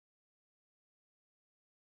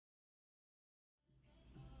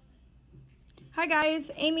Hi guys,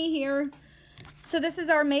 Amy here. So this is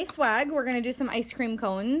our May swag. We're going to do some ice cream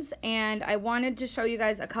cones, and I wanted to show you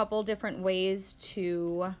guys a couple different ways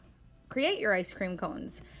to create your ice cream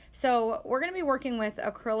cones. So we're going to be working with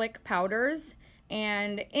acrylic powders,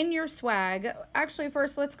 and in your swag, actually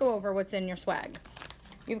first let's go over what's in your swag.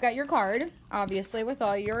 You've got your card, obviously, with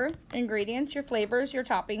all your ingredients, your flavors, your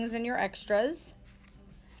toppings, and your extras.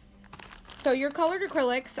 So your colored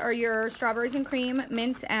acrylics are your strawberries and cream,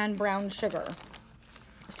 mint, and brown sugar.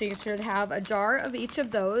 So you should have a jar of each of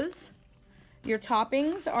those. Your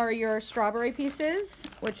toppings are your strawberry pieces,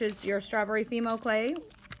 which is your strawberry Fimo clay,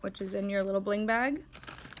 which is in your little bling bag.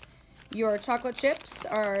 Your chocolate chips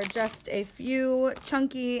are just a few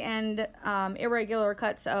chunky and irregular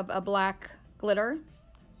cuts of a black glitter.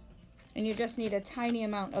 And you just need a tiny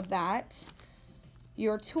amount of that.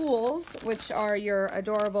 Your tools, which are your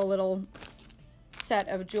adorable little set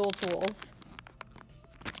of jewel tools.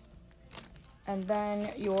 And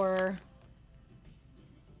then your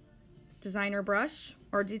designer brush,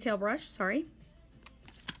 or detail brush, sorry.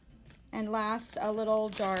 And last, a little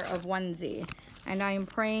jar of onesie. And I am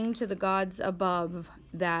praying to the gods above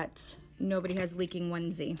that nobody has leaking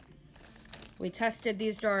onesie. We tested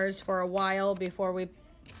these jars for a while before we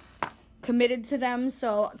committed to them,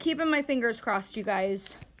 so keeping my fingers crossed, you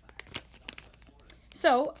guys.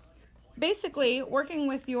 So basically, working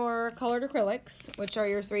with your colored acrylics, which are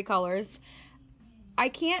your three colors, I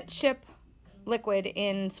can't ship liquid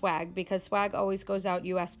in swag because swag always goes out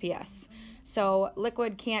USPS. So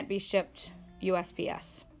liquid can't be shipped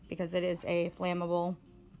USPS because it is a flammable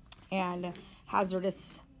and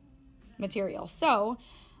hazardous material. So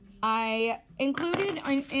I included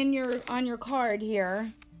on your card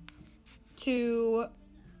here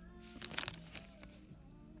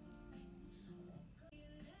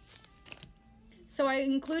So I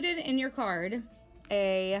included in your card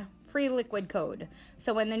a free liquid code.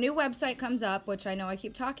 So when the new website comes up, which I know I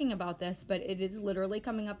keep talking about this, but it is literally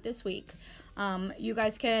coming up this week, you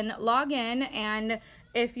guys can log in, and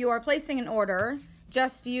if you are placing an order,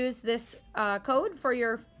 just use this code for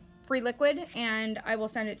your free liquid and I will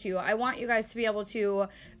send it to you. I want you guys to be able to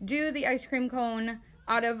do the ice cream cone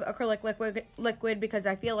out of acrylic liquid because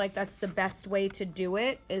I feel like that's the best way to do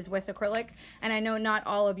it, is with acrylic. And I know not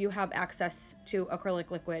all of you have access to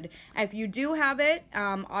acrylic liquid. If you do have it,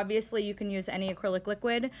 obviously you can use any acrylic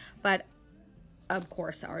liquid, but of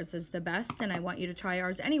course ours is the best and I want you to try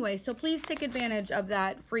ours anyway. So please take advantage of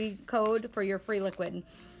that free code for your free liquid.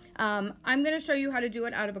 I'm going to show you how to do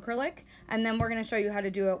it out of acrylic, and then we're going to show you how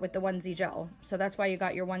to do it with the onesie gel. So that's why you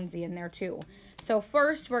got your onesie in there too. So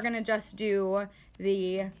first we're going to just do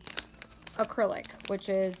the acrylic, which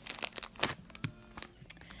is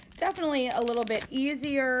definitely a little bit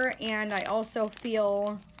easier, and I also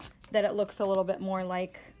feel that it looks a little bit more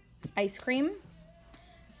like ice cream.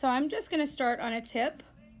 So I'm just going to start on a tip.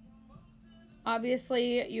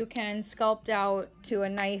 Obviously, you can sculpt out to a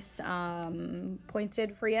nice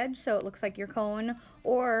pointed free edge so it looks like your cone,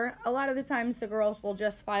 or a lot of the times the girls will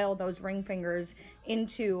just file those ring fingers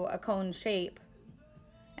into a cone shape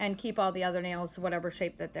and keep all the other nails to whatever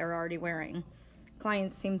shape that they're already wearing.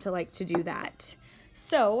 Clients seem to like to do that.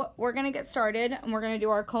 So we're going to get started, and we're going to do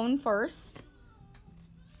our cone first.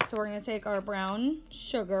 So we're going to take our brown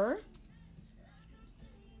sugar.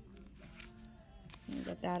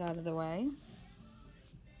 Get that out of the way.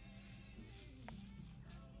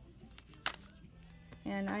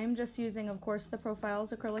 And I'm just using, of course, the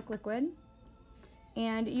Profiles acrylic liquid.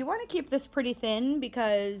 And you want to keep this pretty thin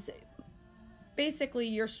because basically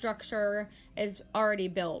your structure is already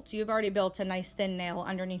built. You've already built a nice thin nail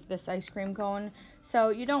underneath this ice cream cone. So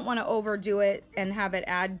you don't want to overdo it and have it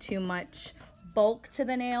add too much bulk to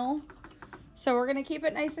the nail. So we're going to keep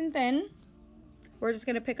it nice and thin. We're just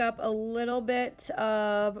going to pick up a little bit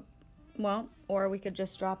of, well, or we could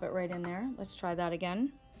just drop it right in there. Let's try that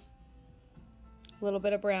again. A little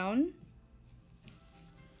bit of brown.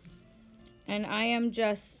 And I am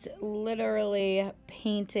just literally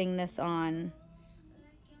painting this on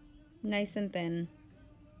nice and thin,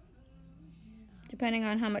 depending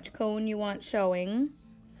on how much cone you want showing.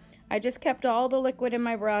 I just kept all the liquid in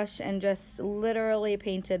my brush and just literally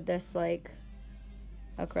painted this like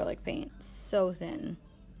acrylic paint, so thin.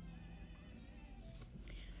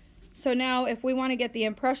 So now if we want to get the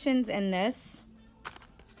impressions in this,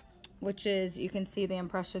 which is, you can see the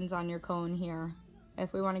impressions on your cone here.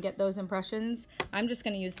 If we want to get those impressions, I'm just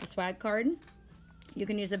going to use the swag card. You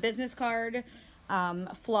can use a business card.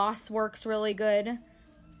 Floss works really good.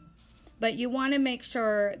 But you want to make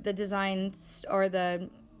sure the designs or the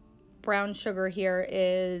brown sugar here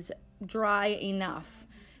is dry enough.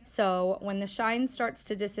 So when the shine starts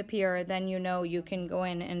to disappear, then you know you can go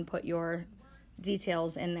in and put your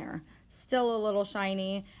details in there. Still a little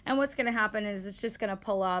shiny, and what's going to happen is it's just going to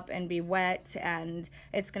pull up and be wet, and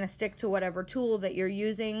it's going to stick to whatever tool that you're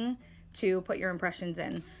using to put your impressions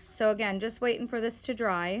in. So again, just waiting for this to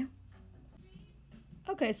dry.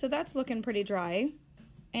 Okay, so that's looking pretty dry,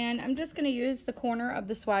 and I'm just going to use the corner of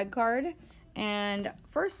the swag card, and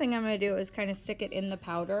first thing I'm going to do is kind of stick it in the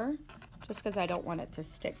powder, just because I don't want it to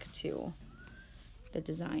stick to the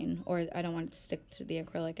design, or I don't want it to stick to the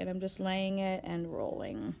acrylic, and I'm just laying it and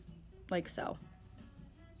rolling like so.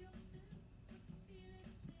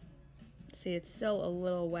 See, it's still a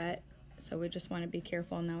little wet, so we just want to be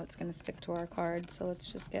careful. Now it's going to stick to our card, so let's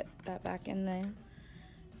just get that back in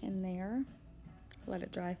there. Let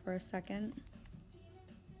it dry for a second.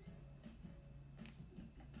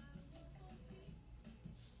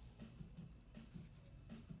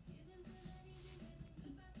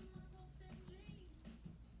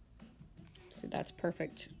 So that's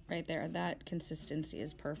perfect right there. That consistency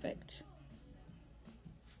is perfect.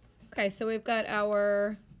 Okay, so we've got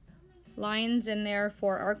our lines in there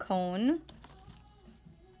for our cone.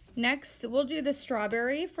 Next, we'll do the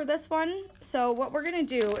strawberry for this one. So what we're gonna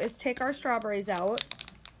do is take our strawberries out,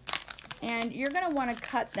 and you're gonna wanna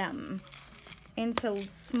cut them into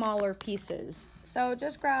smaller pieces. So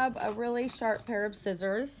just grab a really sharp pair of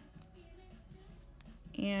scissors,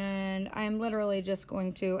 and I'm literally just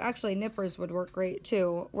going to, actually nippers would work great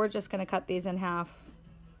too. We're just gonna cut these in half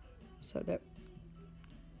so that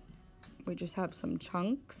we just have some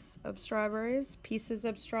chunks of strawberries, pieces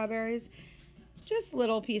of strawberries, just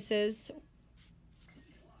little pieces.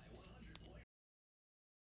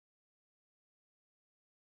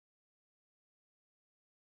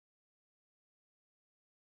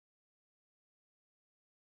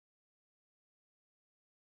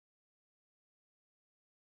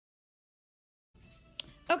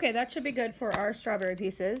 Okay, that should be good for our strawberry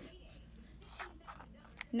pieces.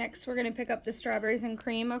 Next, we're gonna pick up the strawberries and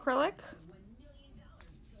cream acrylic.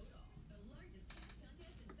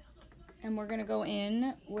 And we're gonna go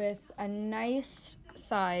in with a nice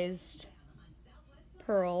sized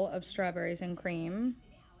pearl of strawberries and cream.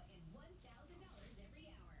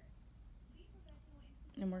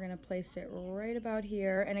 And we're gonna place it right about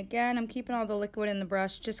here. And again, I'm keeping all the liquid in the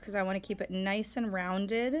brush just because I wanna keep it nice and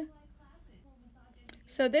rounded.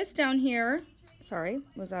 So this down here, sorry,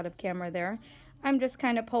 was out of camera there. I'm just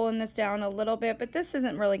kind of pulling this down a little bit, but this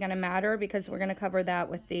isn't really gonna matter because we're gonna cover that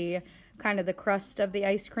with the kind of the crust of the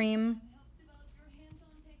ice cream.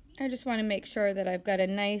 I just wanna make sure that I've got a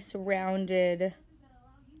nice rounded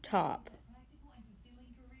top.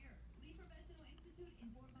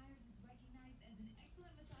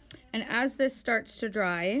 And as this starts to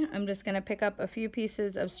dry, I'm just gonna pick up a few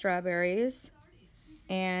pieces of strawberries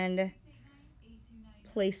and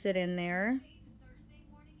place it in there.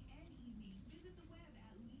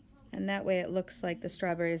 And that way it looks like the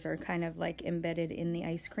strawberries are kind of like embedded in the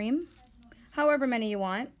ice cream. However many you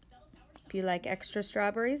want. If you like extra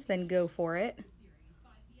strawberries, then go for it.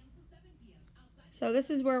 So this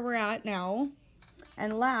is where we're at now.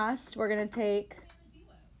 And last, we're gonna take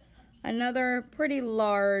another pretty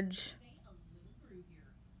large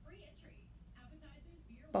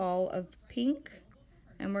ball of pink,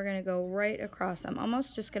 and we're gonna go right across. I'm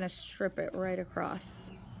almost just gonna strip it right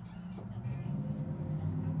across.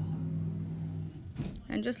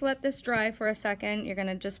 And just let this dry for a second. You're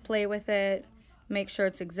gonna just play with it, make sure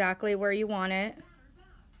it's exactly where you want it.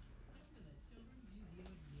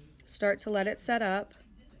 Start to let it set up,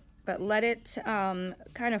 but let it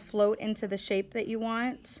kind of float into the shape that you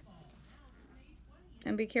want.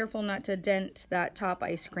 And be careful not to dent that top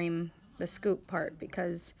ice cream, the scoop part,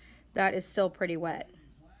 because that is still pretty wet.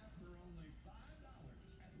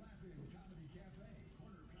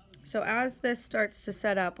 So as this starts to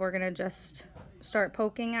set up, we're gonna just start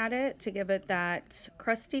poking at it to give it that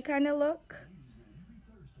crusty kind of look.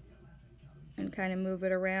 And kind of move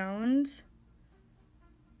it around.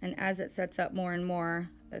 And as it sets up more and more,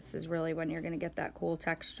 this is really when you're gonna get that cool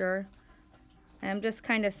texture. And I'm just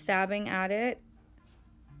kind of stabbing at it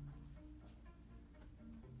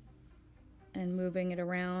and moving it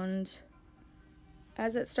around.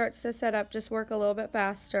 As it starts to set up, just work a little bit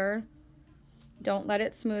faster. Don't let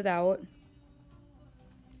it smooth out.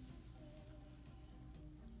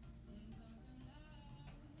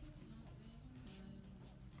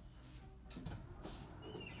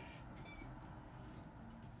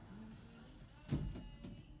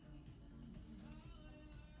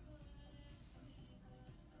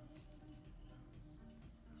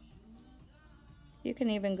 You can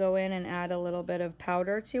even go in and add a little bit of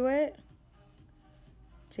powder to it.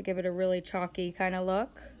 to give it a really chalky kind of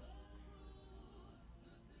look.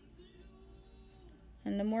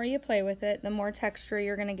 And the more you play with it, the more texture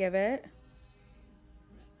you're going to give it.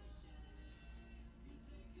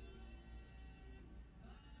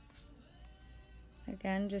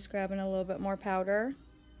 Again, just grabbing a little bit more powder.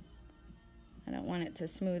 I don't want it to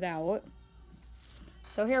smooth out.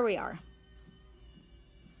 So here we are.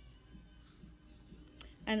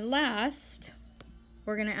 And last,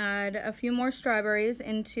 we're going to add a few more strawberries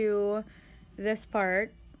into this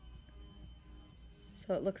part,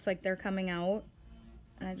 so it looks like they're coming out.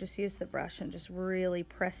 And I just use the brush and just really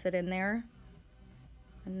press it in there.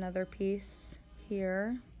 Another piece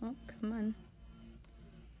here. Oh, come on.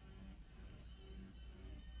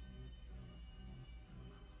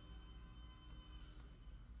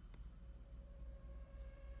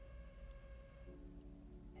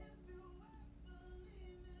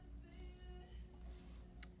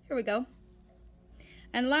 Here we go.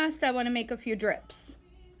 And last, I want to make a few drips.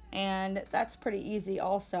 And that's pretty easy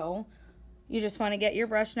also. You just want to get your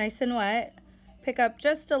brush nice and wet. Pick up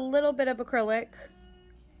just a little bit of acrylic.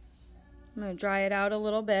 I'm going to dry it out a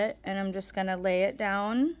little bit, and I'm just going to lay it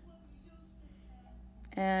down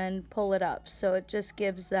and pull it up. So it just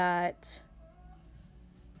gives that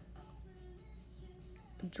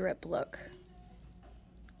drip look.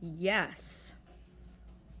 Yes.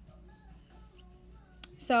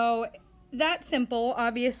 So that's simple,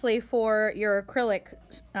 obviously, for your acrylic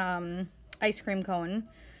ice cream cone.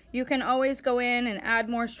 You can always go in and add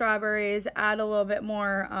more strawberries, add a little bit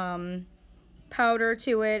more powder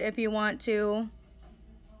to it if you want to.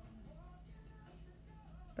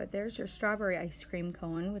 But there's your strawberry ice cream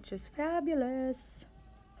cone, which is fabulous.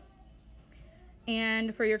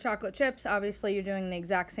 And for your chocolate chips, obviously you're doing the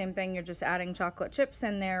exact same thing. You're just adding chocolate chips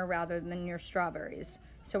in there rather than your strawberries.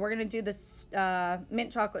 So we're going to do the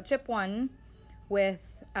mint chocolate chip one with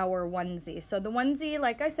our onesie. So the onesie,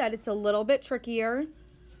 like I said, it's a little bit trickier,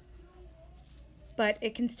 but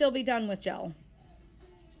it can still be done with gel.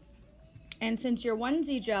 And since your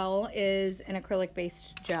onesie gel is an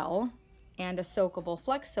acrylic-based gel and a soakable,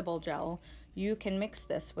 flexible gel, you can mix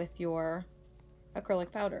this with your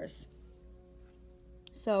acrylic powders.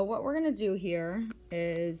 So what we're going to do here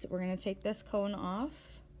is we're going to take this cone off.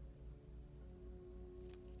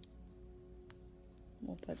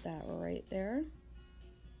 We'll put that right there.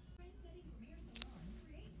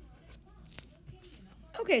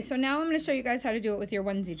 Okay, so now I'm going to show you guys how to do it with your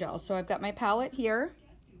onesie gel. So I've got my palette here,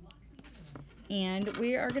 and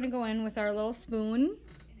we are going to go in with our little spoon,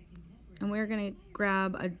 and we're going to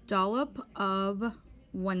grab a dollop of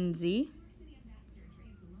onesie.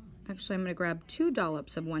 Actually, I'm going to grab 2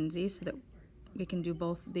 dollops of onesie so that we can do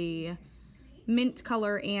both the mint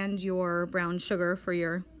color and your brown sugar for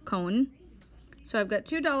your cone. So I've got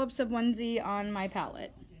 2 dollops of onesie on my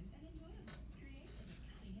palette.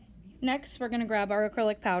 Next, we're going to grab our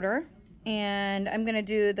acrylic powder, and I'm going to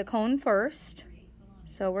do the cone first.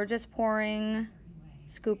 So we're just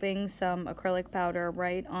scooping some acrylic powder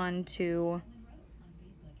right onto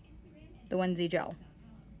the onesie gel.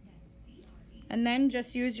 And then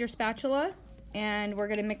just use your spatula, and we're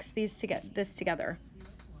going to mix this together.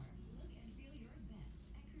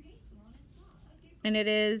 And it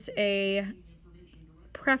is a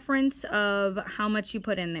preference of how much you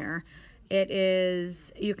put in there.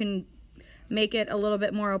 You can make it a little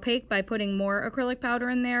bit more opaque by putting more acrylic powder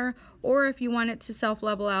in there, or if you want it to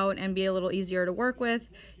self-level out and be a little easier to work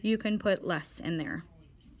with, you can put less in there.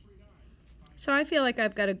 So I feel like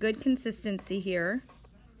I've got a good consistency here.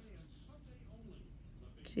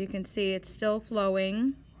 So you can see it's still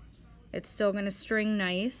flowing. It's still going to string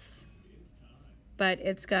nice, but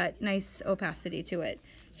it's got nice opacity to it.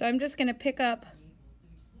 So I'm just going to pick up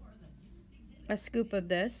a scoop of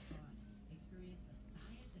this,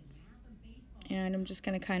 and I'm just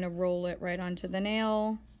going to kind of roll it right onto the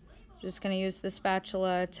nail. Just going to use the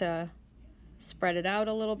spatula to spread it out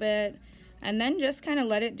a little bit, and then just kind of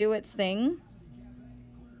let it do its thing.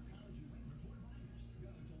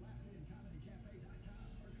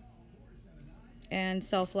 And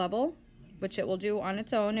self-level, which it will do on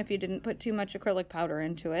its own if you didn't put too much acrylic powder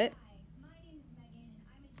into it.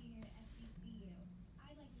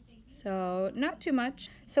 So not too much.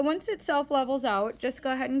 So once it self-levels out, just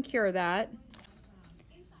go ahead and cure that.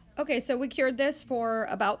 Okay, so we cured this for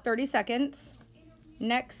about 30 seconds.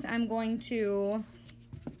 Next, I'm going to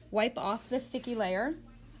wipe off the sticky layer.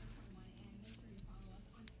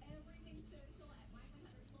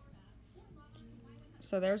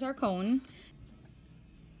 So there's our cone.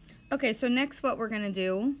 Okay, so next what we're going to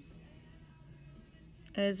do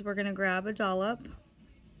is we're going to grab a dollop.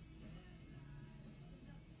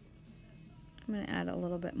 I'm going to add a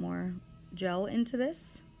little bit more gel into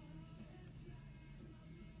this,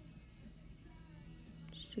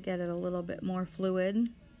 just to get it a little bit more fluid.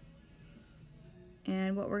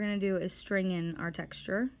 And what we're going to do is string in our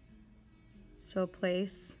texture. So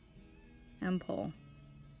place and pull.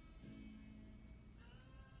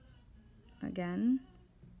 Again.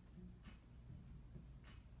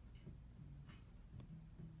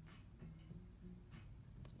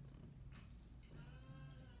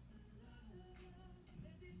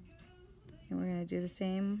 And we're going to do the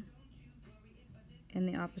same in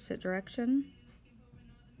the opposite direction.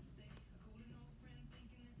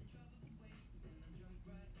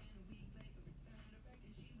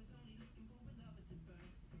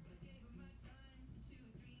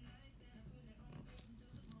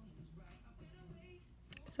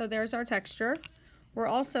 So there's our texture. We're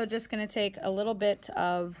also just going to take a little bit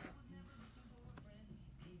of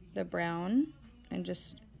the brown and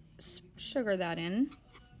just sugar that in,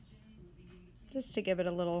 just to give it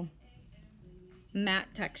a little matte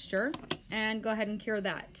texture, and go ahead and cure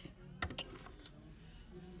that.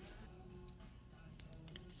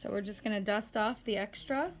 So we're just going to dust off the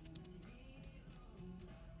extra,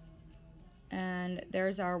 and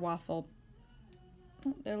there's our waffle.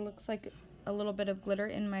 Oh, there looks like a little bit of glitter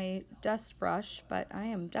in my dust brush, but I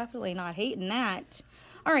am definitely not hating that.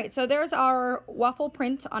 All right, so there's our waffle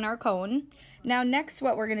print on our cone. Now next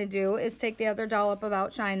what we're gonna do is take the other dollop of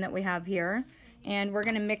Outshine that we have here, and we're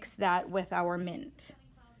gonna mix that with our mint.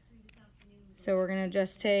 So we're gonna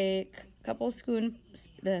just take a couple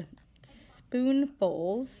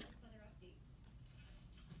spoonfuls,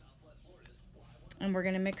 and we're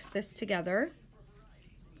gonna mix this together,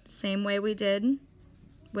 same way we did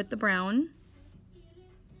with the brown.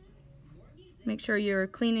 Make sure you're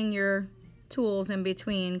cleaning your tools in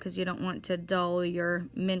between, because you don't want to dull your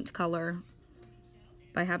mint color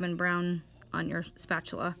by having brown on your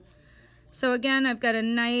spatula. So again, I've got a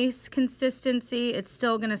nice consistency. It's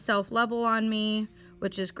still gonna self-level on me,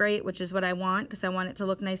 which is great, which is what I want, because I want it to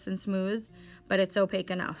look nice and smooth, but it's opaque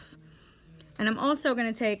enough. And I'm also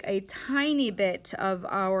gonna take a tiny bit of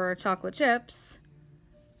our chocolate chips,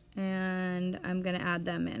 and I'm gonna add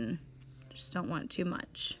them in. Just don't want too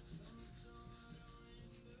much.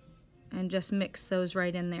 And just mix those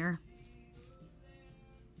right in there.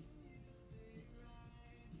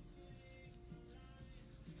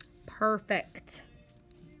 Perfect.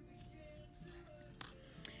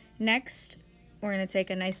 Next, we're gonna take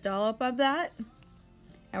a nice dollop of that,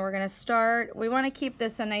 and we're gonna start, we wanna keep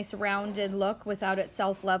this a nice rounded look without it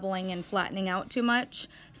self-leveling and flattening out too much.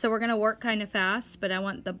 So we're gonna work kind of fast, but I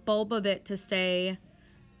want the bulb of it to stay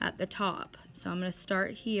at the top. So I'm gonna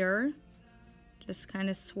start here, just kind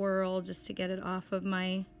of swirl just to get it off of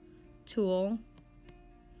my tool.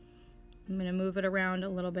 I'm gonna move it around a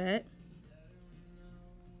little bit.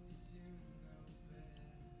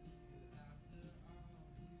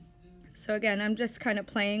 So again, I'm just kind of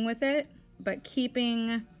playing with it, but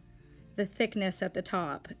keeping the thickness at the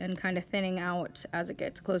top and kind of thinning out as it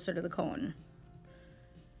gets closer to the cone.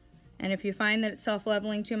 And if you find that it's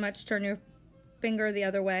self-leveling too much, turn your finger the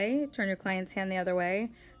other way, turn your client's hand the other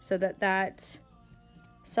way, so that that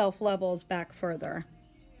self-levels back further.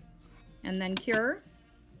 And then cure.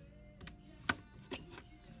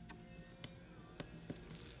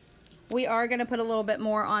 We are going to put a little bit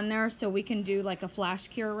more on there so we can do like a flash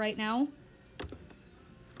cure right now.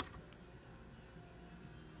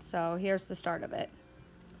 So here's the start of it.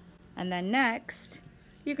 And then next,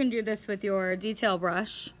 you can do this with your detail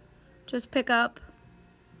brush. Just pick up,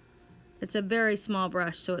 it's a very small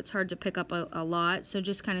brush, so it's hard to pick up a lot. So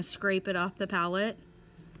just kind of scrape it off the palette.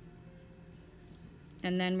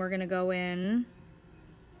 And then we're gonna go in,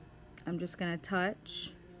 I'm just gonna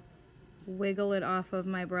touch, wiggle it off of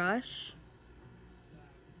my brush,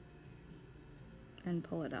 and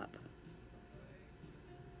pull it up.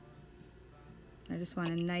 I just want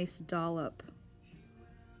a nice dollop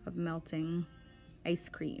of melting ice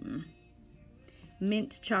cream.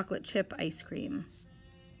 Mint chocolate chip ice cream.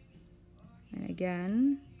 And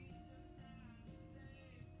again,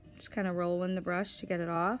 just kind of rolling the brush to get it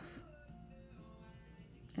off,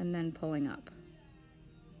 and then pulling up.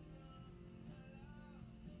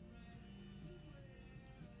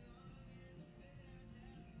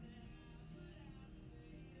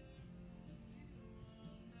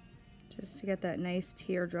 Just to get that nice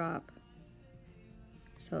teardrop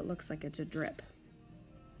so it looks like it's a drip.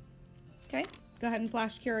 Okay, go ahead and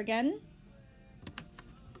flash cure again.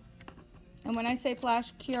 And when I say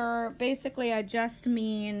flash cure, basically I just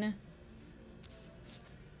mean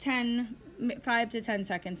 5 to 10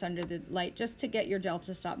 seconds under the light, just to get your gel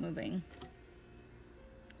to stop moving.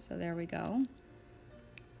 So there we go.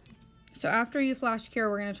 So after you flash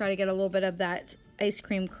cure, we're gonna try to get a little bit of that ice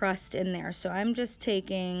cream crust in there. So I'm just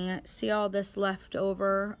taking, see all this left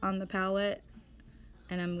over on the palette?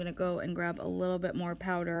 And I'm gonna go and grab a little bit more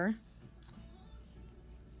powder.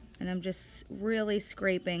 And I'm just really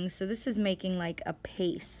scraping. So this is making like a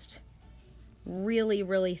paste. Really,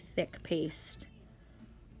 really thick paste.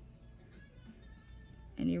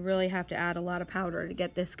 And you really have to add a lot of powder to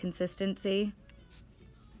get this consistency.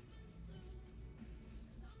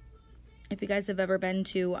 If you guys have ever been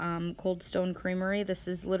to Cold Stone Creamery, this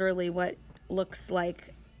is literally what looks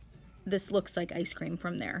like, this looks like ice cream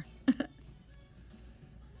from there.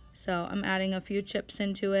 So I'm adding a few chips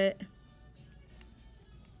into it.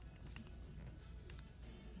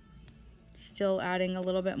 Still adding a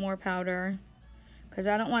little bit more powder because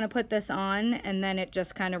I don't want to put this on and then it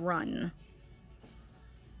just kind of run.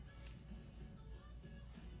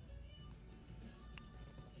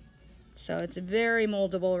 So it's very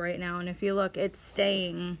moldable right now, and if you look, it's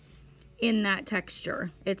staying in that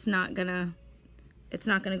texture. It's not gonna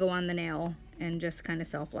go on the nail and just kind of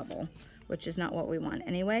self-level, which is not what we want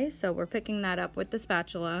anyway. So we're picking that up with the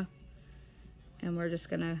spatula, and we're just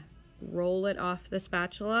gonna roll it off the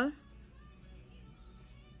spatula.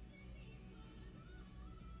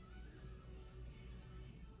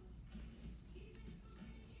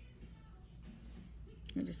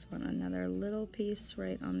 I just want another little piece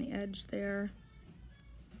right on the edge there.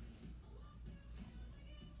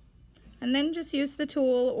 And then just use the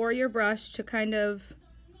tool or your brush to kind of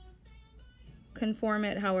conform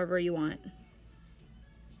it however you want.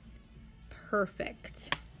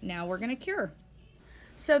 Perfect. Now we're gonna cure.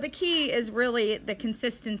 So the key is really the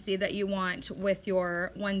consistency that you want with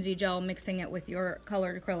your onesie gel, mixing it with your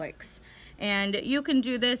colored acrylics. And you can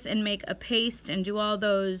do this and make a paste and do all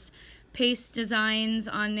those paste designs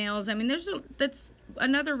on nails. I mean, that's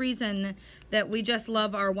another reason that we just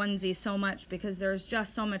love our onesie so much, because there's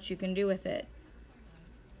just so much you can do with it.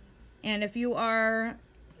 And if you are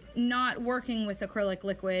not working with acrylic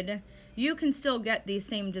liquid, you can still get these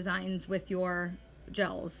same designs with your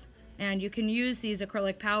gels, and you can use these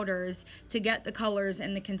acrylic powders to get the colors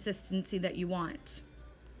and the consistency that you want.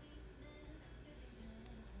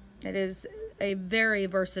 It is a very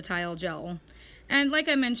versatile gel. And like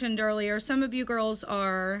I mentioned earlier, some of you girls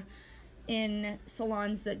are in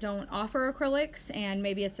salons that don't offer acrylics, and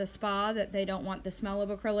maybe it's a spa that they don't want the smell of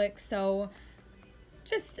acrylics. So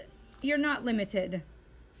just, you're not limited.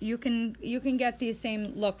 You can get these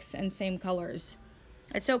same looks and same colors.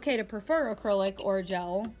 It's okay to prefer acrylic or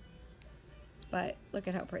gel, but look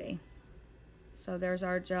at how pretty. So there's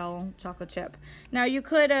our gel chocolate chip. Now you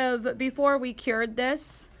could have, before we cured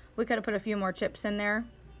this, we could have put a few more chips in there.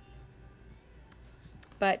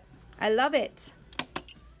 But I love it.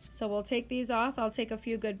 So we'll take these off. I'll take a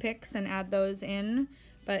few good picks and add those in.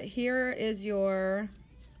 But here is your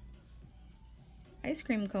ice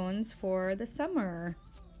cream cones for the summer.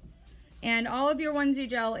 And all of your onesie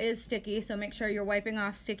gel is sticky, so make sure you're wiping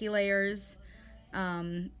off sticky layers.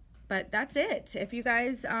 But that's it. If you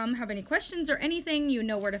guys have any questions or anything, you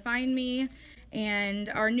know where to find me. And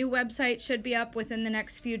our new website should be up within the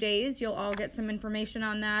next few days. You'll all get some information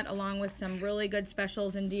on that, along with some really good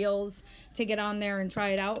specials and deals to get on there and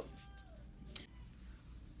try it out.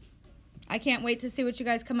 I can't wait to see what you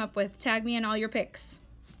guys come up with. Tag me in all your pics.